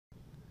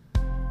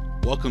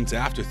Welcome to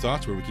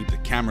Afterthoughts, where we keep the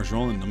cameras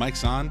rolling and the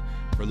mics on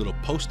for a little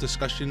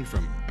post-discussion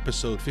from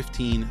episode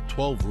 15,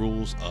 12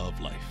 Rules of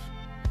Life.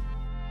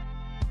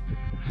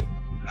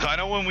 I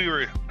know when we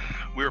were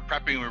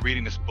prepping, we were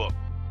reading this book.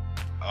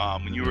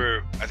 When you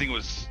were, I think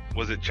was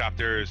it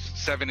chapters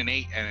 7 and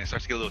 8, and it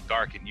starts to get a little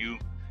dark, and you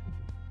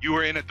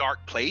were in a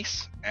dark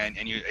place, and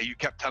you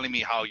kept telling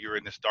me how you're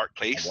in this dark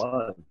place.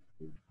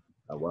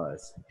 I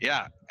was.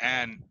 Yeah,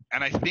 and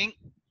I think,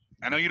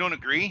 I know you don't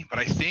agree, but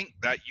I think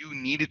that you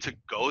needed to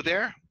go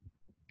there.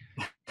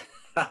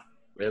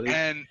 Really?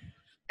 And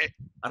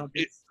I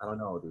don't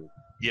know, dude.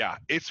 Yeah,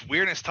 it's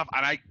weird and it's tough,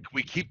 and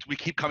we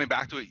keep coming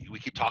back to it. We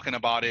keep talking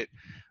about it,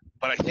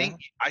 but I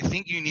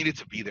think you needed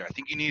to be there. I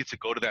think you needed to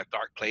go to that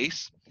dark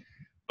place,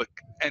 but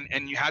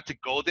and you had to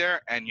go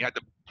there, and you had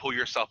to pull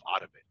yourself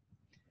out of it.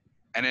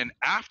 And then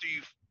after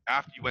you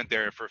went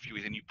there for a few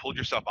weeks and you pulled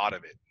yourself out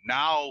of it,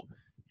 now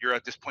you're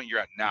at this point you're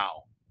at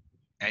now,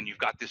 and you've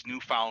got this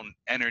newfound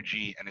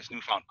energy and this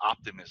newfound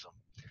optimism.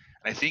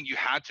 And I think you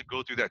had to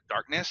go through that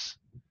darkness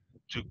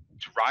to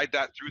ride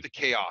that through the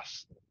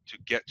chaos to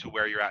get to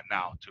where you're at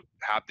now, to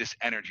have this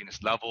energy and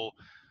this level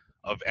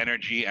of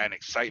energy and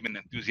excitement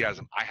and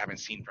enthusiasm I haven't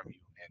seen from you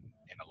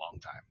in a long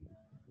time.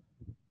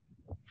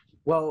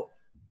 Well,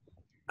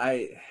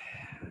 I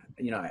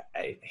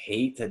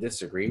hate to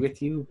disagree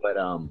with you, but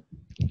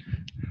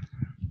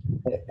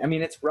I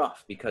mean, it's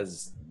rough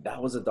because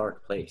that was a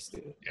dark place,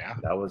 dude. Yeah.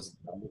 That was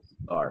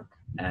dark,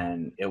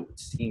 and it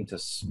seemed to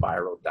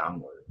spiral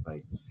downward.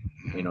 Like,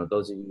 you know,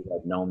 those of you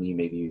that know me,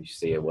 maybe you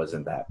say it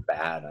wasn't that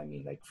bad. I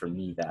mean, like, for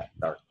me, that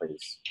dark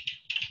place,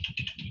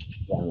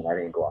 I mean, I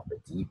didn't go off the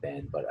deep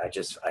end, but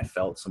I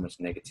felt so much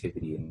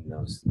negativity in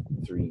those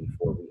 3-4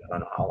 weeks. I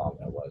don't know how long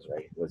that was,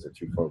 right? Was it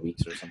 3-4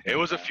 weeks or something? It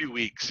was a few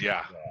weeks,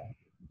 yeah.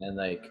 And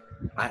like,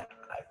 I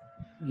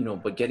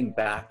but getting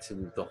back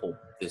to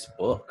this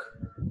book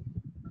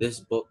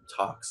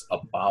talks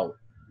about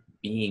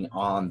being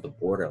on the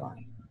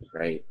borderline,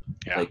 right?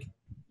 Yeah. Like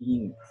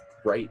being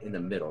right in the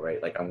middle,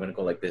 right? Like, I'm going to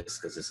go like this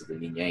because this is the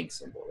yin yang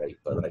symbol, right?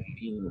 But like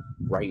being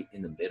right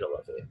in the middle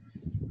of it,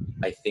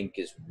 I think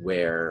is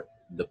where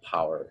the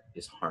power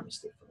is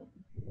harnessed from.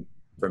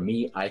 For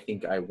me, I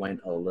think I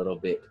went a little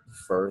bit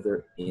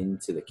further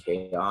into the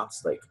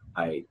chaos. Like,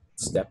 I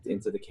stepped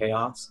into the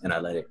chaos and I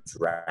let it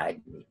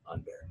drag me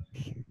under.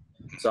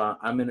 So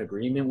I'm in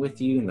agreement with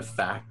you in the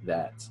fact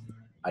that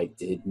I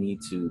did need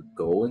to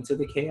go into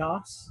the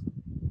chaos.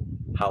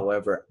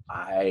 However,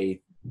 I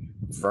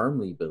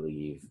firmly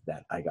believe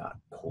that I got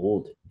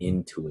pulled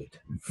into it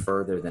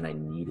further than I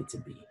needed to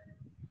be.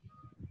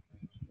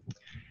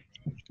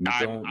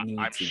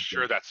 I'm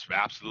sure that's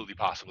absolutely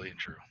possibly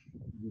true.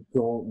 You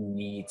don't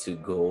need to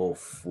go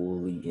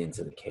fully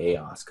into the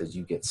chaos because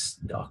you get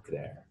stuck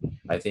there.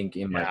 I think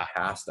in my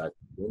past, I've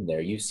been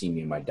there. You've seen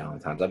me in my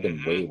downtimes. I've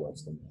been way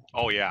worse than that.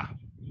 Oh yeah.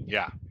 You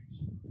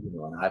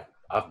know, and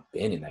I've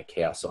been in that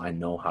chaos, so I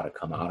know how to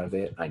come out of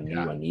it. I knew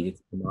I needed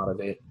to come out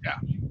of it. Yeah.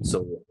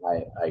 So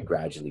I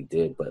gradually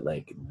did, but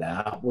like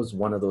that was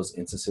one of those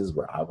instances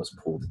where I was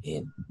pulled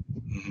in.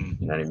 Mm-hmm.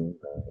 You know what I mean?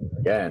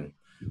 Again,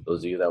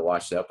 those of you that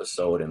watched the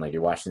episode and like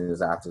you're watching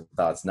this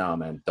Afterthoughts now,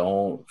 man,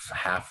 don't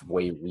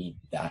halfway read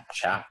that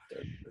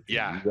chapter.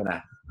 Yeah. You're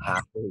gonna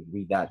halfway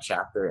read that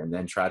chapter and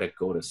then try to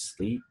go to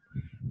sleep.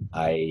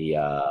 Is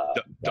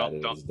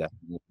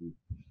definitely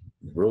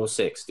rule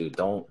 6, dude.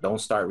 Don't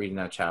start reading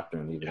that chapter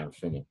and leave it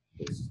unfinished.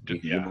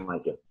 You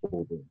might get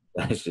pulled in.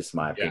 That's just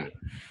my opinion.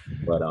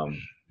 But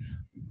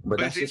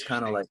that's just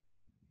kind of like,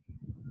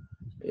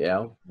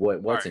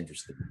 what's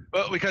interesting.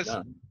 Well, because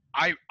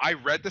I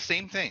read the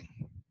same thing.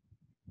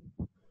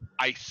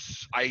 I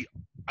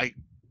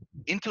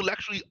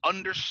intellectually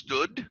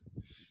understood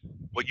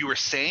what you were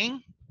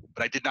saying,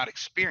 but I did not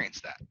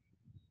experience that.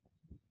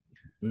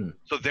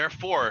 So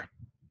therefore,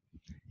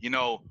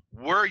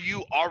 were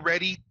you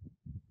already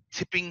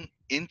tipping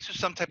into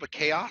some type of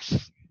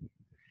chaos?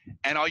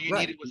 And all you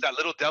needed was that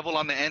little devil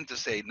on the end to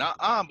say,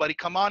 "Nuh-uh, buddy,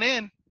 come on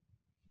in."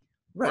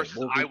 Right.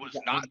 Versus I was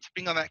not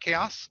tipping on that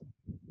chaos.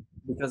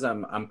 Because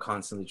I'm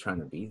constantly trying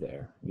to be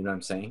there. You know what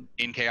I'm saying?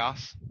 In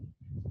chaos?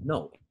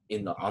 No,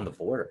 on the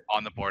border.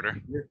 On the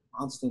border. You're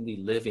constantly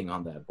living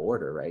on that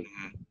border, right?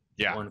 Mm-hmm.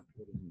 Yeah. One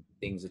foot in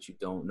things that you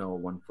don't know,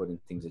 one foot in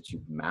things that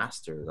you've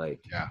mastered.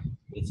 Like,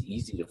 it's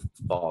easy to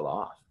fall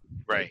off.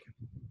 Right.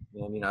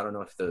 Like, I mean, I don't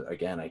know if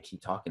again, I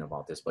keep talking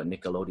about this, but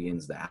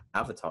Nickelodeon's The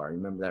Avatar.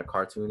 Remember that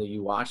cartoon that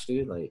you watched,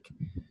 dude? Like,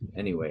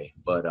 anyway,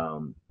 but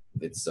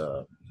it's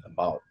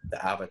about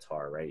the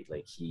Avatar, right?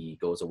 Like, he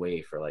goes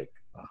away for like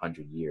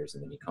 100 years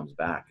and then he comes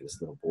back, this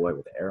little boy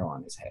with an arrow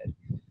on his head.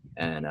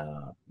 And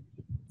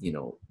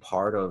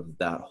part of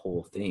that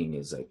whole thing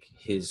is like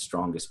his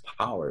strongest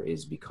power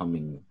is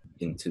becoming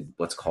into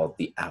what's called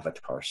the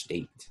Avatar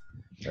state,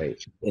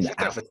 right? In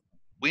the Avatar,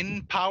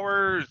 wind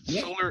power,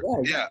 solar.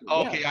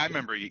 Okay, I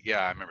remember. Yeah,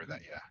 I remember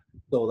that. Yeah.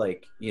 So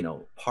like,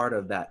 part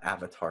of that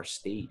Avatar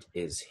state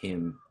is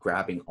him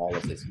grabbing all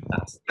of his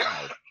past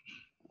life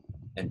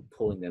and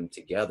pulling them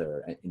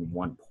together in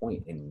one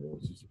point,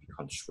 and he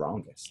becomes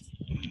strongest.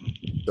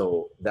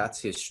 So that's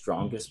his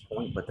strongest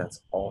point, but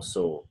that's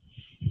also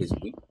his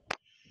weak.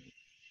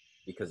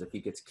 Because if he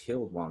gets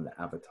killed while in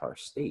the avatar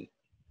state,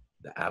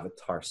 the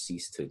avatar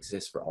ceased to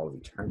exist for all of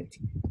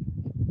eternity.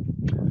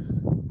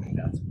 And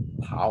that's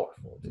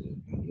powerful,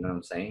 dude. You know what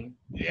I'm saying?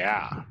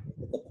 Yeah.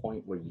 At the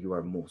point where you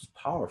are most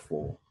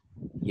powerful,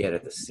 yet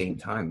at the same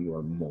time you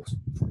are most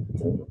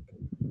vulnerable.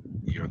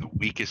 You're the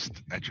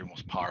weakest at your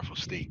most powerful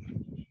state.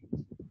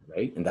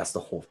 Right? And that's the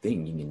whole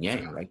thing, yin and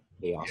yang, right?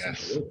 Chaos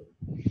Yes. and order.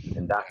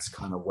 And that's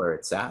kind of where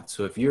it's at.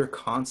 So if you're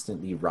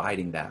constantly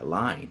riding that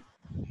line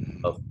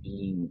of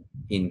being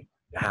in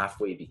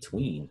halfway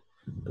between,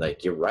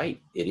 like, you're right,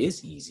 it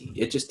is easy.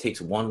 It just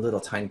takes one little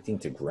tiny thing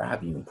to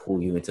grab you and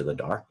pull you into the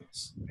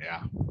darkness.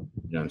 Yeah. You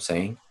know what I'm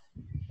saying?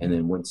 And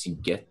then once you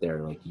get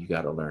there, like, you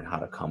got to learn how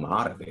to come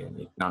out of it.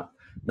 Like,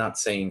 not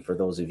saying for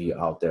those of you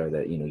out there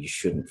that, you know, you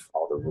shouldn't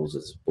follow the rules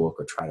of this book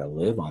or try to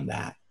live on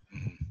that.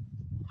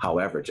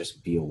 However,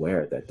 just be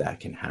aware that that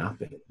can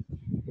happen.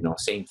 You know,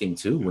 same thing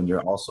too, when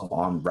you're also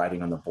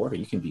riding on the border,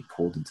 you can be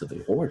pulled into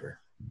the order.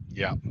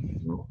 Yeah.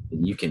 You know,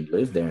 and you can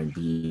live there and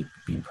be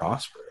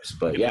prosperous.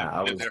 But You yeah,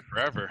 I live was there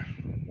forever.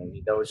 I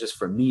mean, that was just,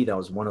 for me, that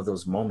was one of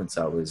those moments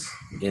I was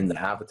in the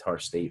avatar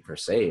state per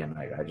se, and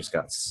I just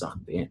got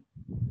sucked in.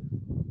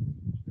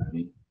 I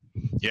mean,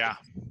 Yeah.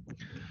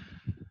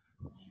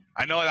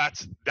 I know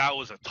that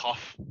was a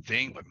tough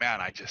thing, but man,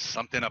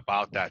 something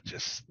about that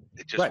just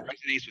Right.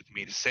 resonates with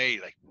me to say,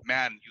 like,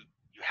 man,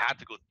 you had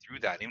to go through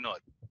that, even though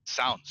it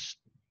sounds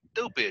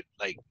stupid.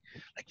 Like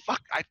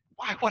fuck,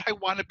 why would I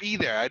want to be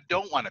there? I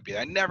don't want to be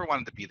there. I never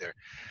wanted to be there.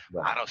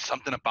 Right. I don't know,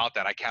 something about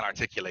that I can't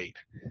articulate.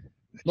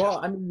 Well,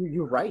 I mean,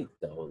 you're right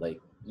though. Like,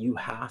 you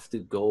have to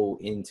go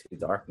into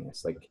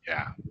darkness. Like,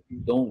 Yeah. you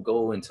don't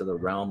go into the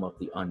realm of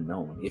the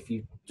unknown if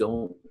you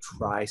don't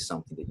try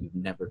something that you've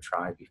never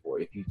tried before.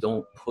 If you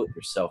don't put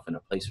yourself in a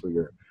place where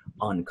you're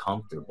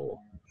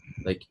uncomfortable,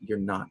 like, you're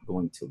not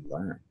going to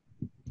learn.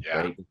 Yeah.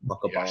 Right? We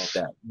talk about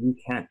that. You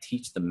can't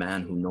teach the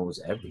man who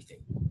knows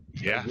everything.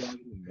 Yes. You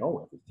already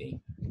know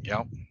everything.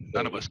 Yep.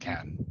 None of us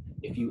can.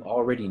 If you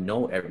already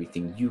know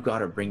everything, you got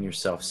to bring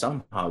yourself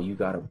somehow. You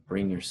got to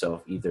bring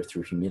yourself either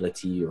through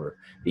humility or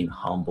being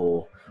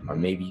humble, or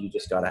maybe you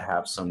just got to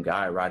have some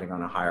guy riding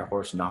on a higher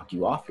horse knock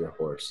you off your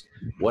horse.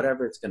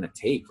 Whatever it's going to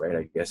take, right?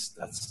 I guess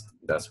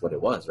that's what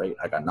it was, right?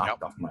 I got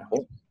knocked off my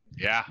horse.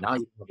 Yeah. Now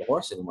you don't have a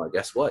horse anymore.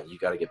 Guess what? You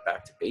got to get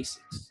back to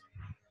basics.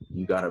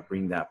 You got to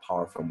bring that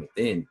power from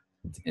within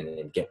and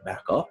then get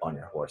back up on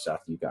your horse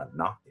after you got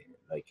knocked in.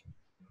 Like,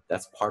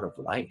 that's part of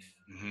life.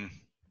 Mm-hmm.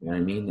 You know what I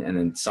mean? And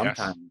then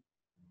sometimes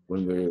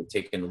when we're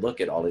taking a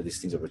look at all of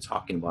these things that we're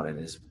talking about in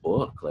this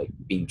book, like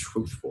being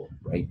truthful,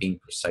 right? Being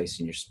precise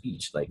in your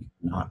speech, like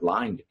not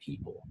lying to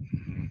people.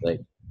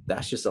 Like,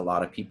 that's just a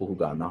lot of people who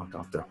got knocked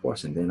off their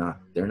horse and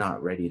they're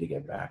not ready to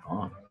get back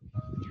on.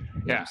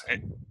 Yeah.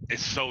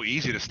 It's so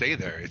easy to stay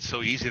there. It's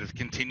so easy to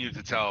continue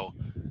to tell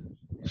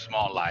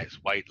small lies,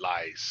 white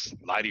lies,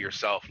 lie to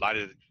yourself, lie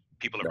to the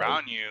people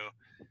around you,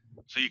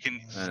 so you can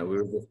we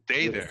were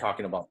there. just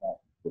talking about that,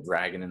 the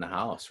dragon in the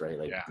house, right?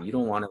 Like, you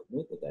don't want to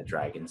admit that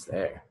dragon's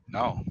there.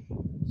 No. You know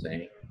what I'm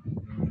saying?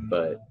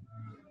 But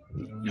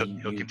he'll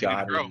continue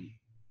to grow.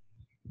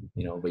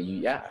 You know, but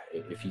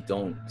if you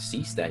don't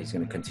cease that, he's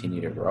going to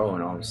continue to grow,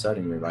 and all of a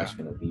sudden your life's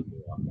going to be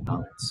off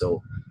balance.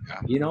 So,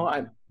 you know,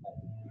 at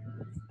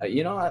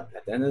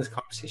the end of this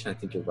conversation, I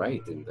think you're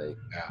right, dude. Like,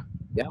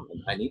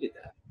 I needed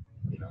that.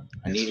 You know,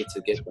 I needed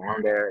to get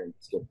down there and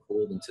to get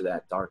pulled into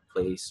that dark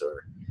place,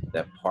 or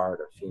that part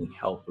of feeling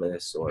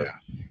helpless, or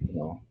you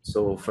know.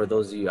 So for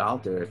those of you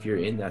out there, if you're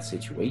in that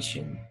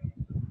situation,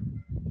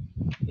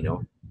 you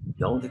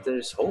know that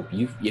there's hope.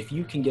 If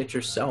you can get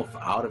yourself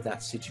out of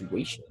that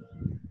situation,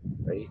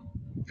 right,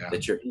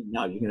 that you're in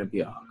now, you're going to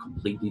be a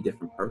completely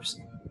different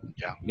person.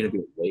 You're going to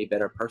be a way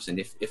better person,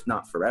 if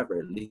not forever,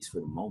 at least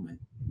for the moment.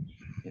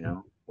 You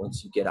know,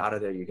 once you get out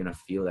of there, you're going to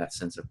feel that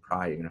sense of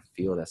pride. You're going to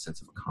feel that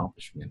sense of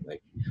accomplishment,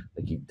 like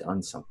you've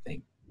done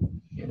something,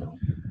 you know.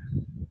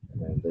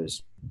 And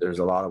there's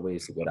a lot of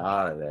ways to get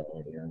out of there,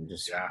 you know,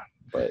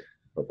 but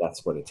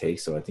that's what it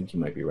takes. So I think you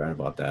might be right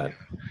about that.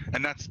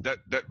 And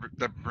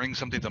that brings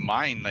something to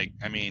mind. Like,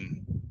 I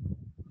mean,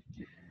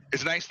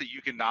 it's nice that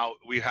you can now,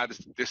 we had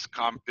this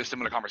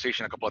similar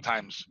conversation a couple of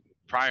times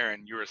prior,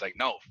 and you were like,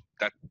 no,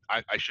 that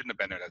I shouldn't have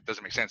been there. That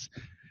doesn't make sense.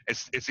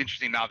 It's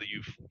interesting now that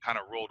you've kind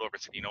of rolled over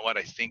and said, you know what,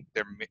 I think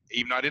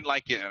even though I didn't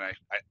like it, and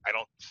I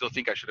don't still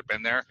think I should have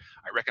been there,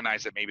 I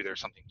recognize that maybe there's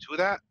something to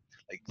that.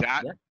 Like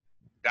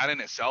that in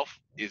itself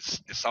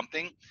is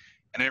something.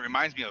 And it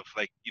reminds me of,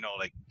 like, you know,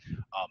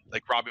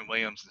 like Robin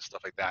Williams and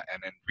stuff like that.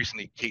 And then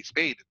recently Kate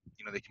Spade,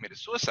 you know, they committed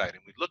suicide.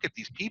 And we look at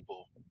these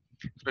people,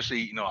 especially,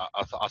 you know,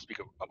 I'll speak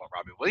about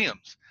Robin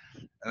Williams.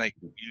 And like,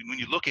 when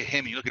you look at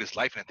him, you look at his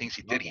life and the things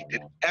he did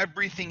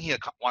everything he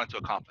wanted to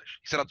accomplish.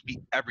 He set out to be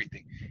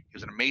everything. He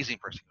was an amazing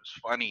person. He was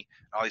funny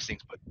and all these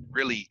things, but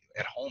really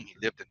at home, he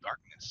lived in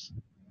darkness.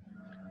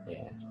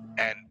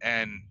 Yeah.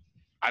 And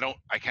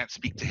I can't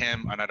speak to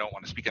him, and I don't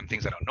want to speak on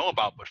things I don't know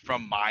about, but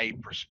from my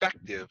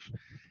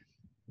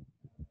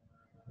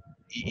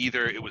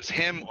either it was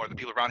him or the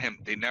people around him,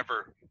 they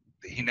never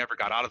he never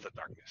got out of the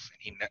darkness,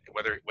 and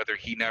whether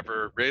he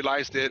never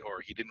realized it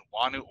or he didn't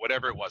want to,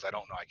 whatever it was, I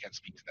don't know. I can't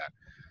speak to that.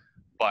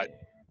 But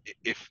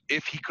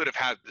if he could have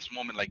had this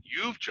moment like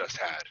you've just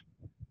had,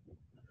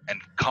 and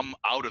come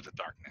out of the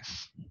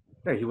darkness,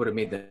 yeah, he would have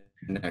made the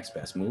next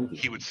best movie.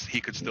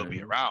 He could still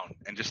be around.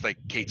 And just like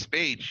Kate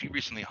Spade, she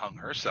recently hung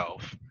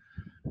herself,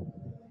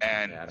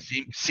 and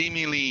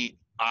seemingly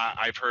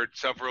I've heard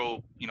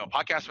several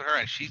podcasts with her,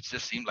 and she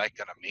just seemed like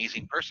an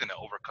amazing person to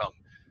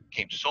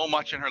came so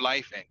much in her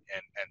life, and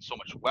so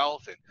much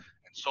wealth and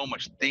so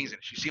much things,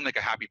 and she seemed like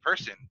a happy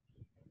person.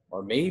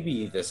 Or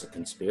maybe there's a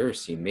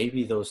conspiracy.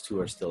 Maybe those two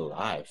are still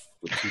alive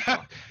with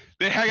Tupac.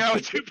 They hang out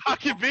with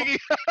Tupac and Biggie.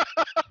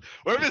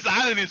 Wherever this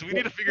island is, we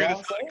need to figure this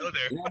out and go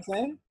there. You know what I'm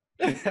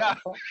saying? Yeah.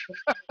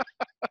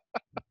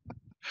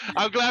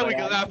 I'm glad we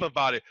can laugh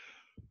about it.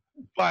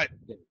 But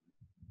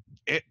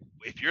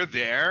if you're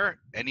there,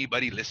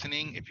 anybody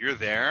listening, if you're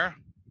there,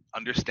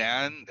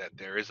 understand that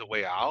there is a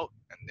way out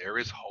and there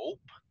is hope.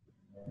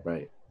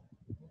 Right.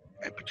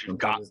 But you've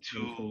got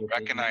to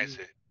recognize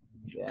it.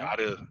 You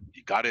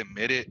gotta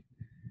admit it.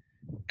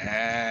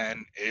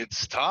 And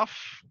it's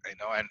tough,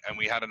 and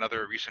we had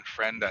another recent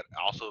friend that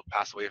also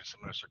passed away in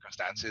similar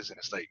circumstances, and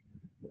it's like,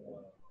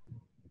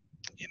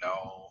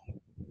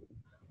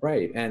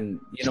 right. And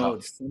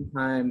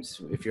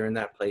sometimes if you're in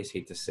that place,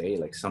 hate to say,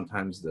 like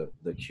sometimes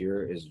the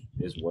cure is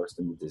worse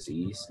than the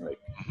disease. Like,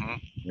 you know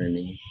what I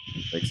mean?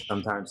 Like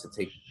sometimes to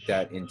take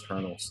that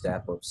internal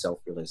step of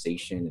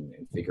self-realization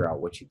and figure out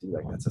what you do,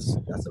 like that's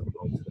a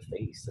blow to the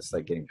face. That's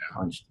like getting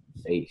punched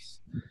in the face.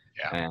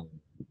 Yeah. And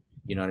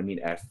you know what I mean?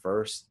 At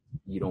first,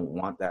 you don't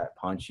want that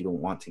punch. You don't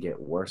want to get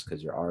worse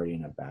because you're already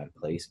in a bad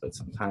place. But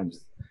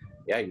sometimes,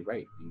 yeah, you're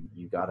right.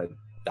 You got to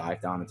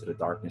dive down into the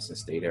darkness and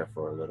stay there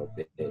for a little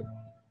bit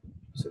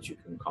so that you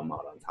can come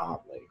out on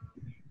top.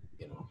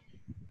 Like,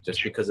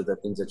 just because of the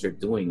things that you're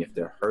doing, if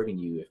they're hurting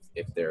you,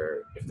 if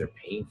they're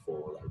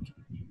painful, like,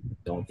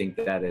 don't think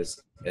that is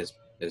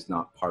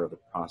not part of the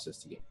process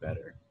to get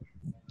better.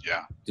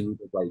 Yeah. Do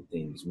the right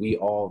things. We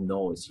all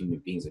know as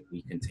human beings, like,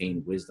 we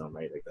contain wisdom,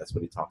 right? Like that's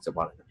what he talks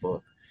about in the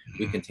book.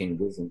 We contain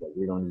wisdom, but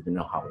we don't even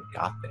know how it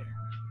got there.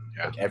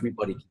 Yeah. Like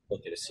everybody can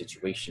look at a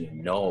situation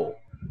and know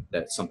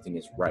that something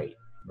is right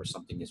or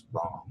something is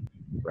wrong,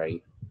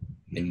 right?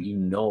 And you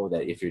know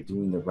that if you're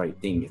doing the right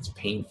thing, it's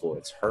painful,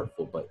 it's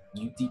hurtful, but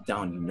you deep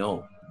down,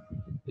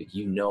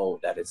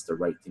 that it's the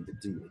right thing to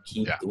do. Like,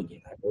 keep doing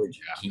it. I urge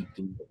you, keep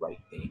doing the right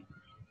thing.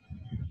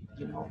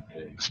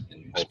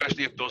 And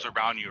especially if those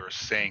around you are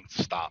saying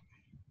stop.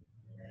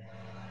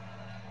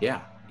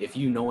 Yeah, if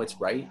you know it's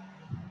right,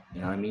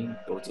 you know what I mean?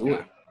 Go do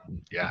it.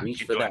 Yeah,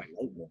 reach for that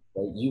lightness.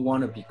 Right? You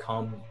want to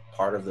become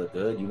part of the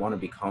good. You want to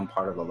become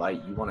part of the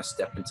light. You want to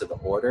step into the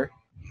order.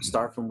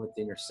 Start from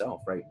within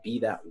yourself, right? Be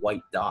that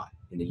white dot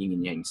in the yin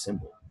and yang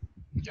symbol.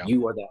 Yep.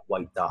 You are that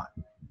white dot.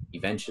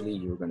 Eventually,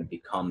 you're going to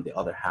become the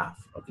other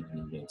half of the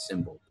yin and yang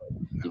symbol.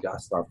 But you got to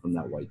start from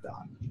that white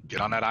dot.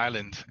 Get on that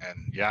island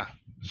and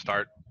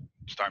start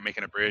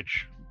making a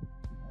bridge.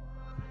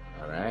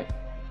 All right.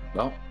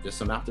 Well, just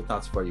some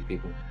afterthoughts for you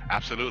people.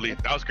 Absolutely.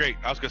 That was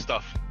great. That was good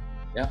stuff.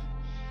 Yeah.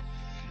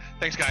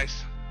 Thanks,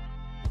 guys.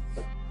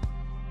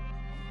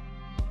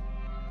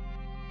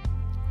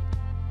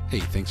 Hey,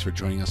 thanks for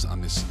joining us on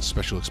this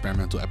special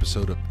experimental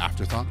episode of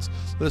Afterthoughts.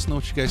 Let us know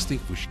what you guys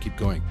think. We should keep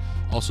going.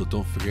 Also,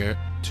 don't forget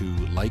to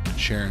like,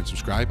 share, and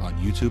subscribe on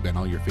YouTube and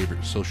all your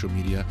favorite social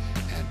media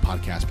and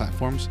podcast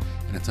platforms.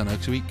 And until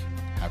next week,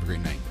 have a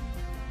great night.